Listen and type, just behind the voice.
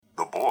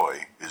boy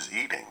is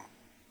eating.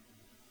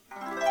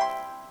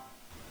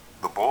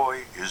 The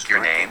boy is Your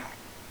drinking. name?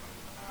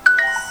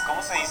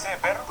 ¿Cómo se dice,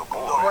 perro? The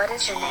boy. What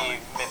is your name?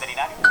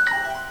 Veterinario.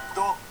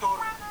 Doctor.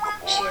 The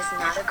boy She is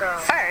not a girl.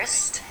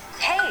 First,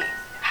 hey,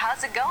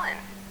 how's it going?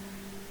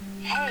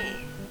 Hey,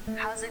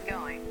 how's it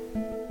going?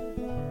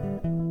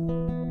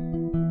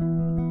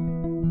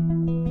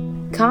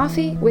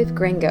 Coffee with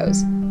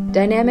Gringos,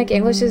 Dynamic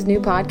English's new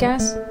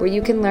podcast where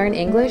you can learn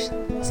English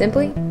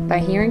simply by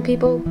hearing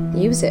people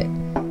use it.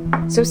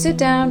 So sit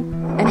down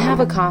and have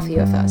a coffee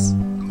with us.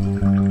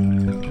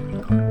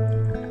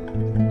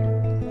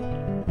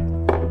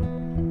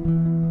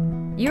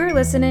 You're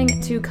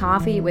listening to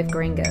Coffee with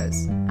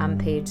Gringos. I'm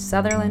Paige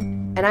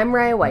Sutherland. And I'm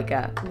Raya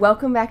Waika.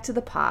 Welcome back to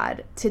the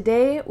pod.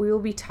 Today we will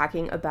be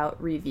talking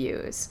about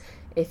reviews.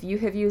 If you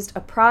have used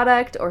a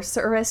product or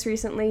service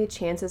recently,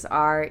 chances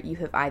are you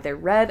have either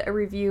read a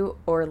review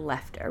or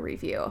left a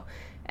review.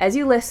 As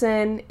you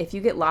listen, if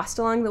you get lost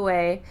along the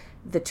way,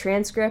 the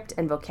transcript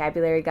and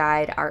vocabulary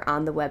guide are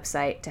on the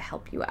website to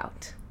help you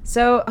out.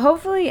 So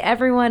hopefully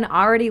everyone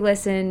already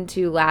listened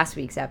to last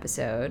week's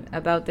episode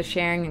about the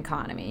sharing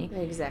economy.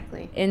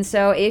 Exactly. And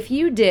so if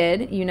you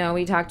did, you know,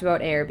 we talked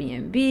about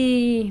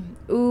Airbnb,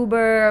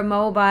 Uber,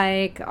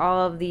 Mobike,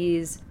 all of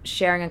these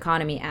sharing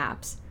economy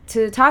apps.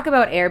 To talk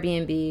about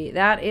Airbnb,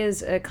 that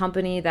is a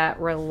company that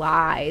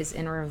relies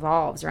and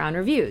revolves around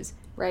reviews.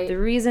 Right. The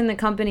reason the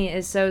company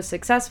is so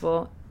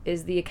successful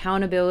is the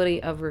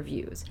accountability of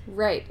reviews.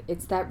 Right.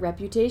 It's that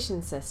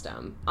reputation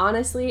system.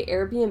 Honestly,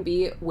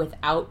 Airbnb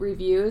without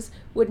reviews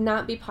would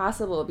not be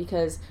possible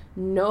because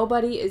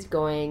nobody is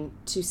going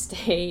to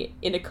stay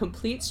in a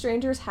complete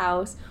stranger's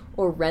house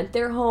or rent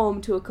their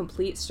home to a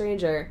complete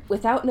stranger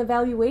without an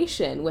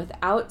evaluation,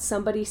 without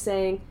somebody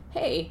saying,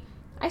 hey,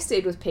 I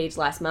stayed with Paige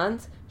last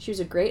month. She was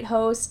a great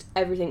host.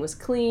 Everything was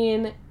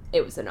clean.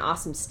 It was an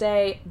awesome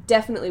stay.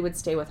 Definitely would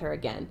stay with her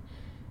again.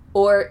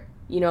 Or,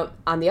 you know,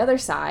 on the other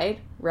side,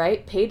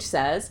 right? Paige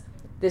says,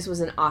 this was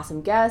an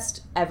awesome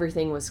guest.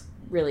 Everything was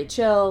really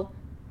chill.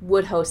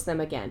 Would host them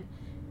again.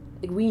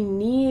 We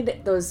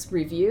need those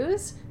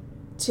reviews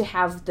to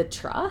have the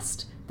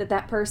trust that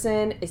that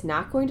person is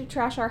not going to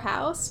trash our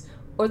house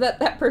or that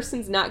that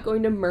person's not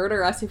going to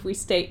murder us if we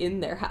stay in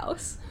their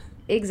house.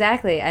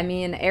 Exactly. I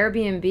mean,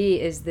 Airbnb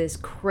is this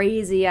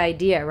crazy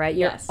idea, right?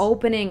 You're Yes.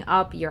 opening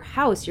up your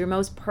house, your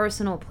most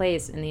personal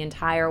place in the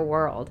entire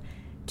world,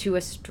 to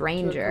a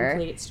stranger. To a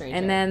complete stranger.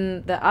 And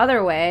then the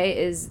other way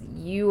is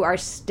you are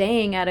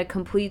staying at a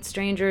complete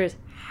stranger's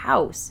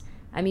house.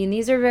 I mean,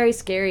 these are very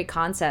scary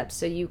concepts.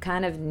 So you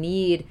kind of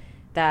need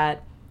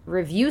that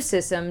review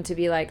system to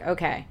be like,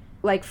 okay,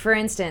 like for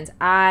instance,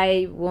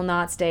 I will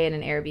not stay in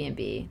an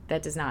Airbnb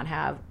that does not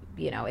have,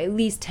 you know, at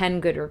least 10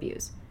 good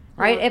reviews.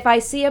 Right? Yeah. If I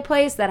see a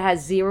place that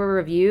has 0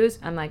 reviews,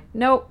 I'm like,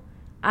 nope,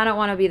 I don't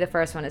want to be the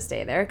first one to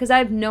stay there because I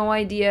have no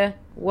idea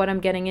what I'm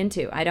getting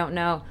into. I don't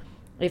know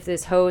if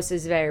this host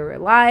is very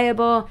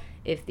reliable,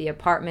 if the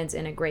apartment's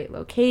in a great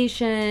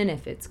location,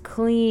 if it's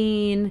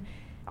clean.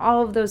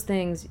 All of those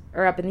things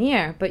are up in the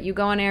air. But you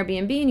go on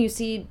Airbnb and you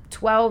see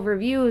 12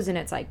 reviews and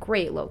it's like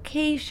great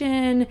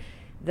location.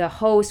 The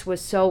host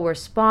was so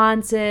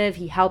responsive.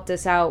 He helped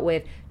us out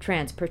with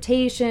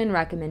transportation,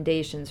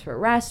 recommendations for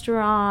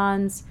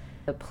restaurants.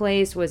 The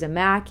place was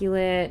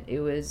immaculate. It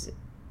was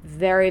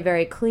very,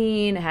 very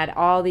clean. It had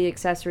all the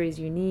accessories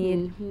you need.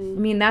 Mm-hmm. I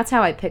mean, that's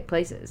how I pick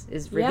places,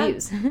 is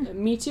reviews. Yeah,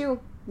 me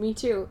too. Me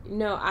too.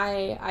 No,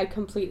 I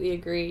completely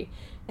agree.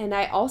 And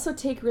I also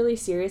take really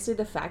seriously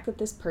the fact that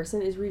this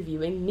person is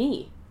reviewing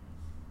me,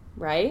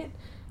 right?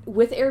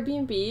 With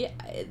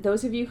Airbnb,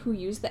 those of you who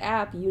use the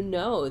app, you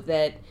know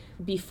that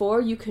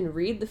before you can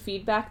read the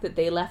feedback that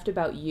they left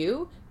about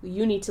you,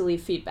 you need to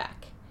leave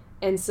feedback.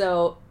 And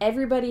so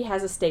everybody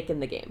has a stake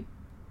in the game.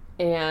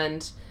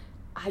 And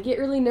I get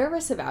really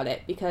nervous about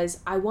it because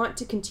I want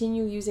to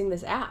continue using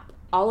this app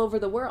all over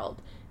the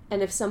world.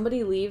 And if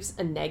somebody leaves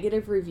a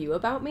negative review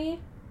about me,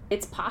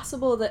 it's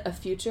possible that a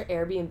future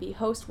Airbnb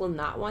host will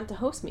not want to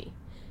host me.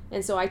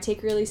 And so I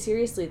take really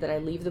seriously that I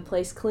leave the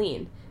place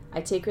clean.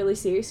 I take really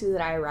seriously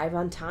that I arrive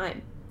on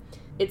time.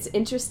 It's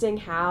interesting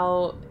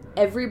how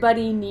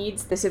everybody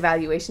needs this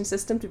evaluation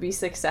system to be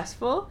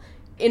successful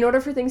in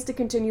order for things to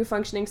continue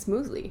functioning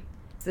smoothly.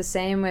 It's the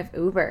same with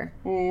Uber.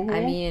 Mm-hmm. I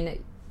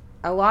mean,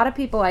 a lot of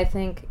people, I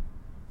think,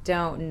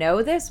 don't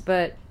know this,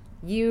 but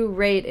you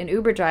rate an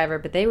Uber driver,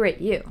 but they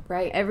rate you.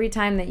 Right. Every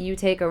time that you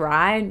take a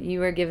ride,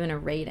 you are given a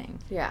rating.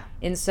 Yeah.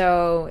 And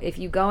so if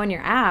you go in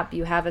your app,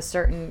 you have a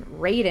certain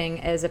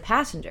rating as a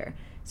passenger.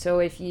 So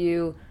if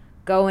you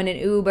go in an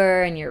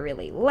Uber and you're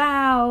really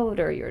loud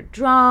or you're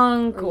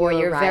drunk or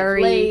you're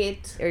very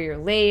late or you're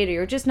late or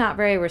you're just not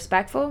very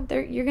respectful,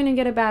 you're going to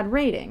get a bad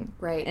rating.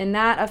 Right. And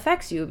that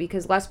affects you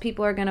because less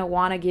people are going to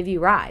want to give you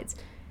rides.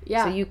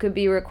 Yeah. So you could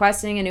be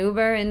requesting an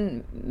Uber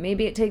and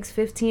maybe it takes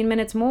 15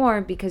 minutes more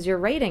because your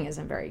rating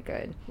isn't very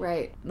good.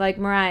 Right. Like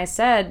Mariah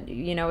said,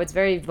 you know, it's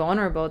very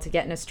vulnerable to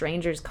get in a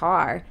stranger's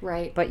car.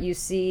 Right. But you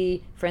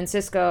see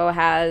Francisco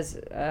has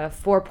a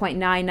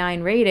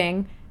 4.99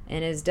 rating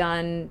and has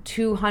done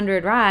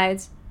 200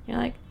 rides. You're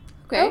like,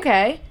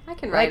 okay. I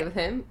can ride Like, with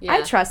him. Yeah.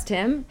 I trust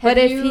him. Have But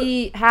if you-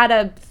 he had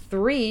a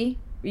 3,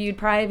 you'd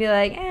probably be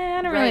like,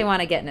 I don't really Right.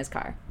 want to get in his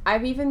car.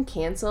 I've even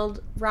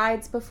canceled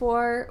rides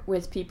before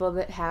with people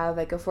that have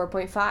like a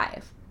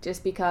 4.5.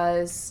 Just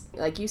because,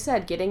 like you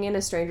said, getting in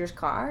a stranger's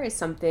car is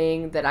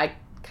something that I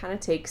kind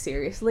of take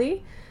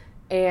seriously.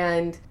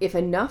 And if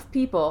enough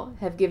people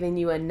have given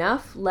you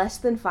enough less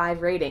than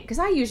 5 rating, because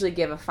I usually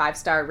give a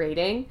 5-star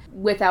rating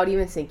without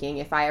even thinking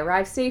if I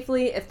arrived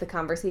safely, if the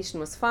conversation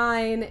was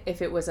fine,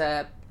 if it was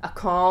a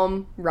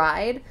calm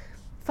ride,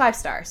 5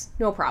 stars,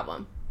 no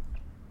problem.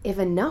 If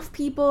enough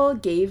people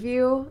gave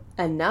you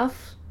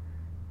enough,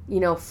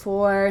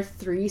 4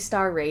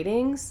 3-star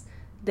ratings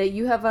that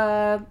you have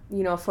a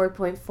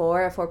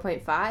 4.4, a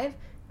 4.5,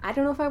 I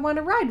don't know if I want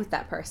to ride with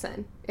that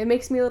person. It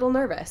makes me a little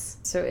nervous.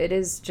 So it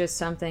is just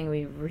something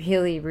we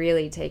really,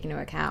 really take into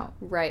account.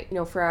 Right.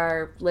 For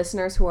our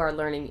listeners who are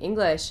learning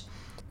English,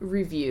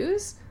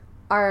 reviews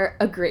are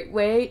a great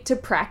way to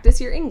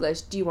practice your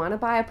English. Do you want to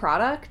buy a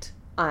product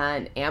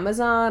on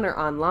Amazon or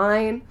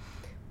online?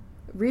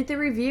 Read the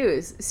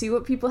reviews. See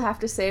what people have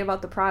to say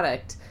about the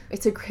product.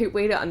 It's a great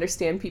way to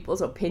understand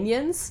people's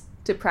opinions,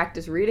 to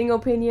practice reading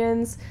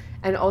opinions,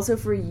 and also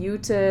for you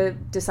to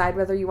decide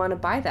whether you want to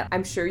buy that.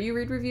 I'm sure you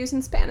read reviews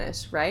in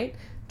Spanish, right?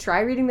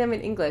 Try reading them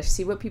in English,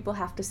 see what people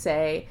have to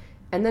say,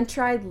 and then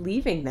try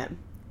leaving them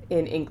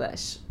in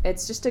English.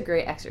 It's just a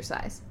great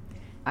exercise.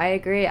 I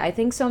agree. I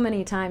think so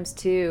many times,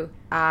 too,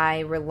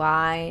 I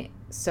rely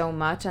so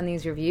much on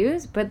these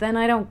reviews, but then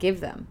I don't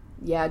give them.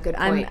 Yeah, good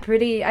point.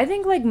 I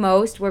think like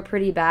most, we're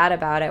pretty bad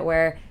about it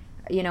where,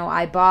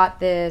 I bought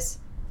this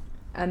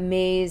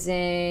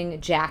amazing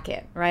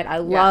jacket, right? I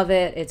love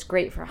it. It's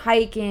great for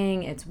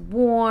hiking. It's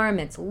warm.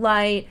 It's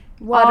light.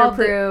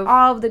 Waterproof.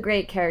 All of the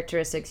great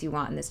characteristics you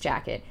want in this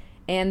jacket.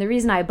 And the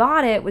reason I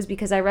bought it was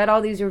because I read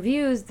all these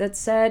reviews that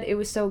said it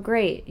was so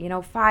great.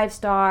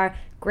 5-star,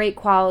 great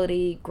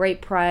quality,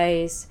 great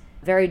price,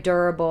 very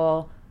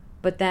durable.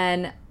 But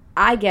then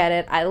I get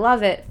it. I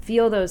love it.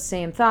 Feel those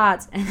same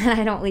thoughts. And then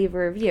I don't leave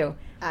a review.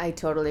 I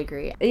totally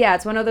agree. Yeah,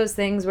 it's one of those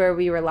things where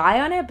we rely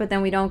on it, but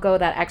then we don't go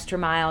that extra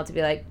mile to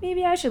be like,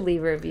 maybe I should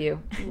leave a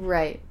review.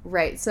 Right.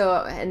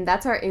 So, and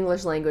that's our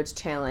English language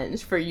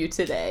challenge for you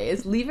today,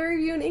 is leave a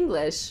review in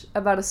English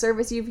about a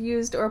service you've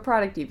used or a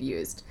product you've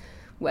used.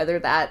 Whether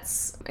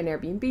that's an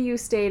Airbnb you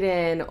stayed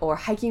in, or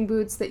hiking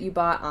boots that you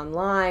bought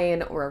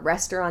online, or a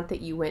restaurant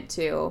that you went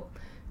to.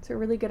 It's a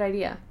really good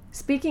idea.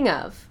 Speaking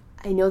of,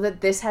 I know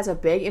that this has a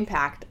big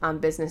impact on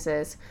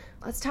businesses.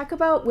 Let's talk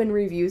about when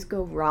reviews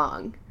go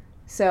wrong.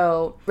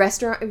 So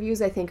restaurant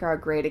reviews, I think, are a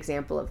great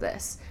example of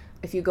this.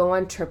 If you go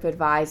on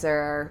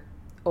TripAdvisor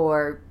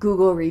or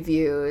Google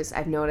reviews,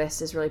 I've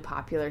noticed is really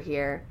popular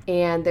here.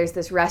 And there's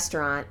this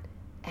restaurant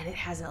and it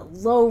has a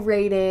low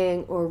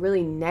rating or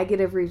really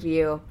negative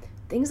review.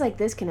 Things like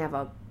this can have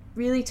a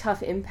really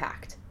tough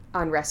impact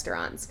on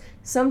restaurants.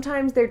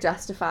 Sometimes they're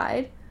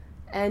justified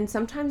and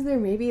sometimes they're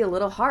maybe a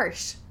little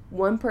harsh.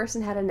 One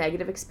person had a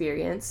negative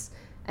experience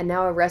and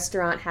now a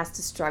restaurant has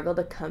to struggle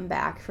to come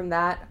back from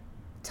that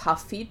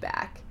tough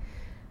feedback.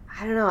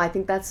 I don't know. I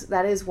think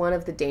that is one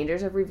of the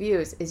dangers of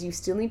reviews, is you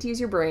still need to use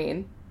your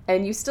brain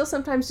and you still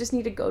sometimes just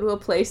need to go to a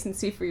place and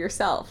see for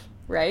yourself,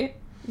 right?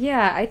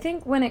 Yeah, I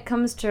think when it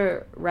comes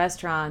to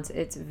restaurants,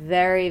 it's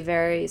very,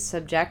 very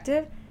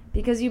subjective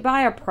because you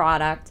buy a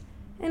product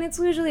and it's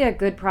usually a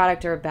good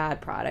product or a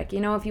bad product.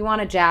 If you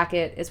want a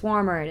jacket, it's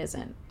warm or it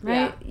isn't,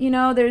 right?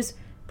 Yeah. There's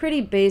pretty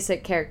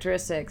basic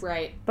characteristics.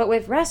 Right. But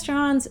with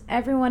restaurants,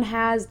 everyone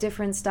has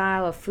different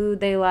style of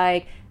food they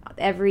like.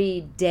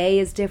 Every day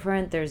is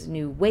different. There's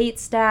new wait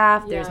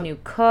staff. There's new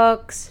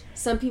cooks.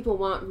 Some people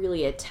want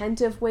really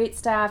attentive wait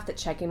staff that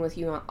check in with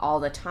you all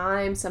the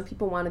time. Some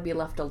people want to be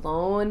left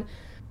alone.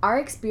 Our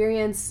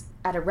experience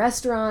at a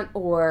restaurant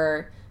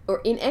or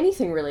in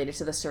anything related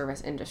to the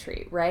service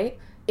industry, right?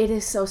 It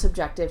is so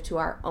subjective to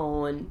our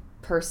own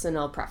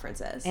personal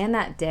preferences. And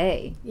that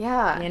day.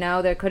 Yeah.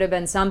 There could have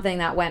been something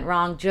that went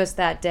wrong just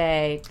that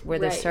day where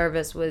the Right.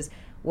 service was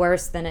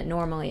worse than it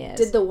normally is.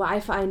 Did the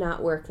Wi-Fi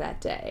not work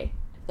that day?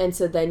 And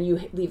so then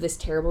you leave this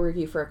terrible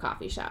review for a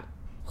coffee shop.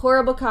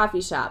 Horrible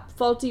coffee shop,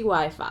 faulty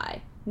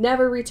Wi-Fi,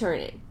 never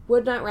returning,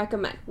 would not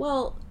recommend.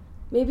 Well,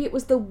 maybe it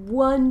was the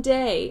one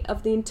day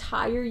of the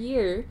entire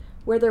year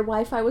where their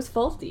Wi-Fi was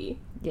faulty.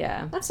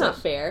 Yeah. That's not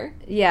fair.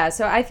 Yeah,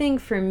 so I think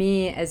for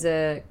me as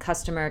a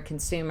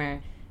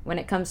consumer, when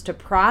it comes to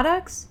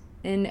products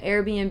in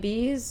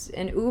Airbnbs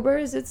and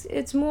Ubers,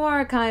 it's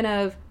more kind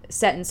of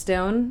set in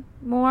stone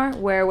more,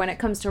 where when it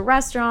comes to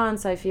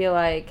restaurants, I feel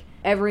like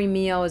every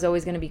meal is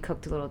always going to be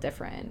cooked a little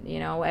different.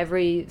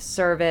 Every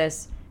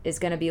service is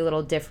going to be a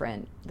little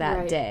different that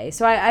Right. day.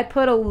 So I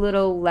put a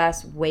little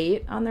less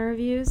weight on the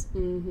reviews.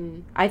 Mm-hmm.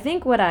 I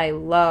think what I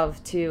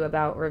love, too,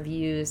 about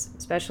reviews,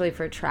 especially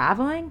for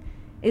traveling,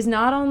 is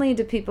not only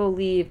do people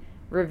leave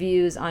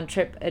reviews on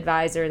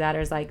TripAdvisor that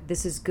is like,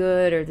 this is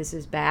good or this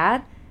is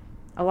bad.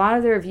 a lot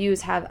of the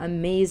reviews have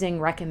amazing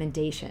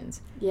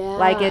recommendations. Yeah,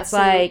 Like it's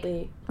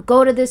absolutely. like,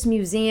 go to this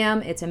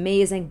museum, it's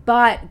amazing,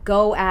 but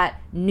go at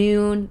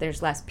noon,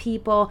 there's less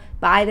people.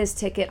 Buy this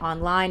ticket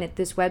online at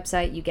this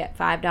website, you get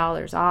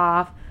 $5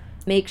 off.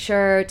 Make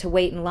sure to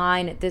wait in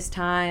line at this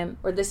time.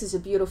 Or this is a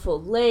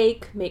beautiful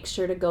lake. Make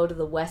sure to go to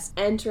the west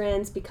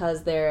entrance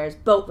because there's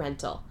boat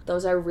rental.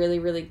 Those are really,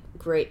 really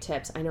great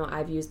tips. I know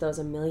I've used those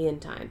a million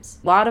times.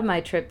 A lot of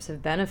my trips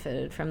have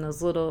benefited from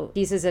those little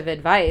pieces of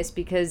advice,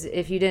 because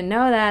if you didn't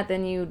know that,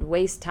 then you'd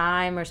waste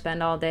time or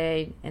spend all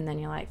day, and then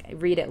you're like,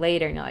 read it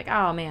later and you're like,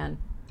 oh man.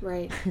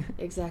 Right.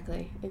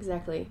 Exactly.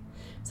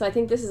 So I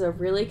think this is a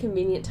really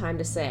convenient time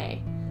to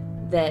say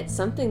that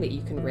something that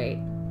you can rate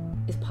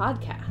is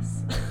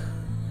podcasts.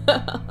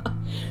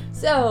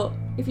 So,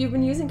 if you've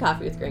been using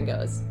Coffee with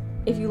Gringos,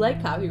 if you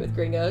like Coffee with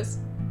Gringos,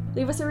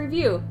 leave us a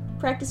review,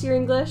 practice your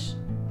English,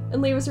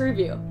 and leave us a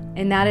review.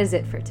 And that is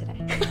it for today.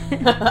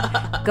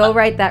 Go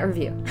write that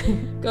review.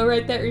 Go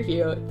write that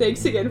review.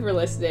 Thanks again for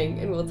listening,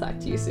 and we'll talk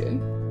to you soon.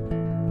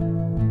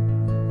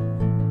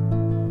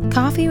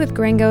 Coffee with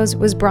Gringos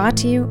was brought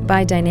to you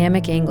by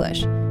Dynamic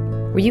English,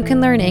 where you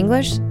can learn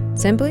English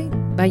simply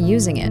by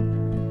using it.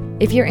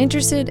 If you're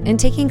interested in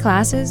taking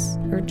classes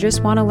or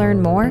just want to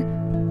learn more,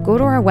 go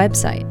to our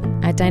website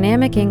at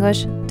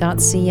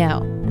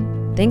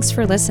dynamicenglish.cl. Thanks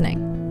for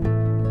listening.